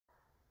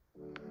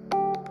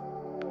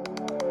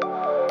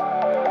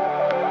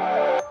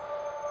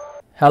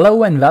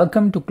Hello and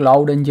welcome to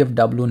Cloud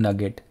NGFW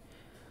Nugget.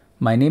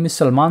 My name is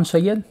Salman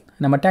Syed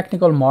and I'm a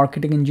technical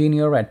marketing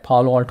engineer at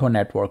Palo Alto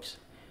Networks.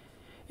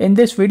 In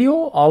this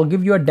video, I'll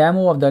give you a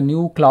demo of the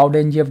new Cloud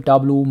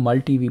NGFW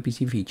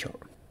Multi-VPC feature.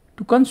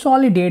 To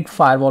consolidate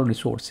firewall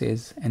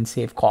resources and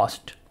save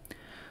cost,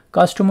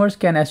 customers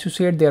can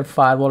associate their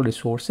firewall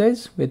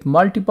resources with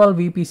multiple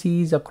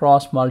VPCs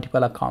across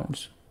multiple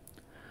accounts.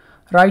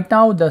 Right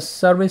now, the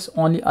service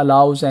only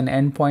allows an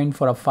endpoint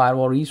for a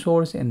firewall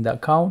resource in the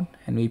account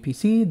and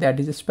VPC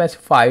that is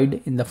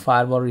specified in the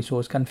firewall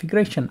resource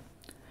configuration.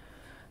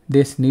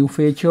 This new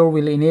feature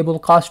will enable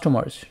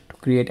customers to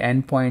create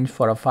endpoints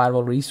for a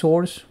firewall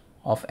resource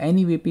of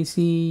any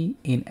VPC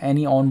in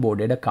any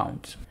onboarded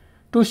accounts.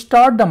 To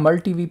start the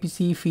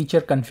multi-VPC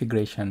feature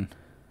configuration,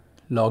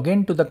 log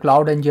in to the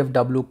Cloud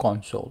NGFW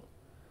console.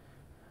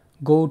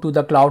 Go to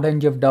the Cloud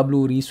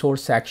NGFW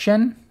resource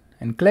section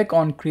and click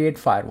on Create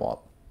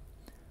Firewall.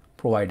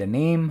 Provide a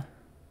name,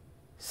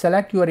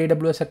 select your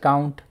AWS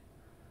account,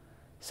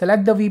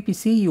 select the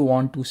VPC you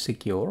want to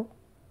secure.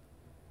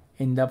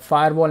 In the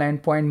Firewall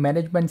Endpoint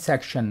Management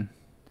section,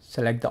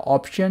 select the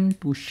option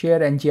to share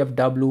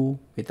NGFW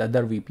with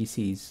other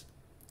VPCs.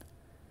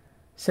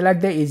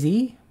 Select the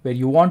AZ where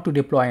you want to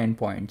deploy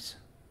endpoints.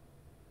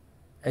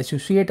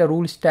 Associate a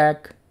rule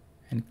stack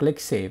and click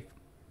Save.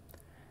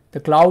 The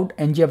Cloud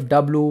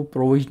NGFW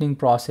provisioning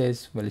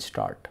process will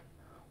start.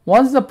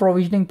 Once the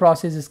provisioning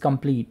process is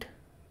complete,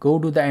 go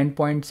to the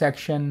endpoint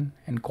section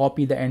and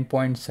copy the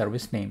endpoint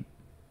service name.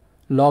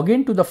 Log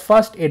in to the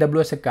first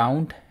AWS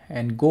account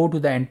and go to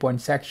the endpoint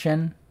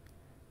section.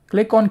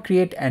 Click on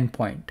Create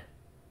Endpoint.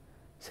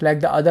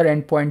 Select the other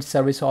endpoint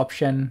service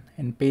option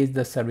and paste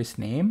the service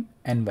name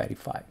and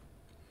verify.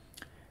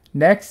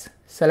 Next,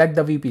 select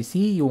the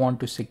VPC you want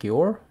to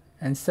secure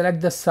and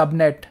select the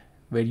subnet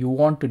where you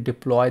want to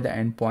deploy the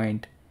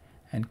endpoint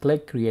and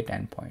click Create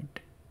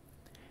Endpoint.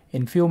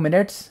 In few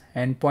minutes,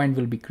 endpoint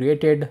will be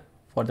created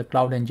for the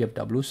Cloud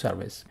NGFW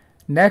service.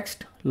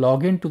 Next,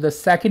 log in to the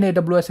second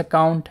AWS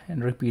account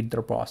and repeat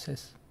the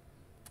process.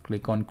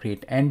 Click on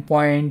Create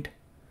Endpoint,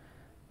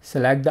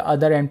 select the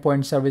other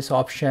endpoint service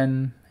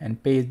option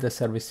and paste the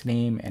service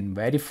name and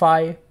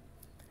verify.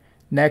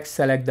 Next,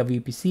 select the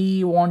VPC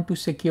you want to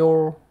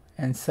secure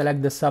and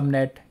select the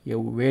subnet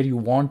where you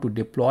want to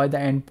deploy the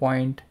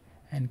endpoint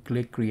and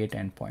click Create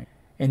Endpoint.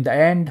 In the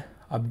end,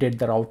 update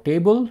the route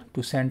table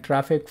to send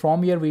traffic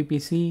from your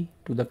VPC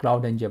to the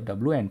Cloud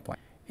NGFW endpoint.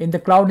 In the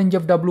Cloud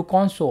NGFW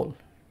console,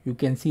 you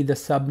can see the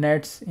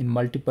subnets in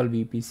multiple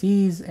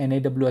VPCs and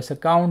AWS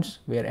accounts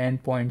where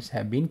endpoints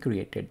have been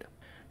created.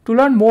 To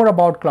learn more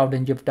about Cloud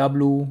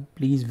NGFW,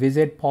 please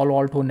visit Palo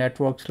Alto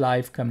Networks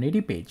Live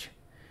community page.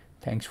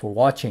 Thanks for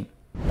watching.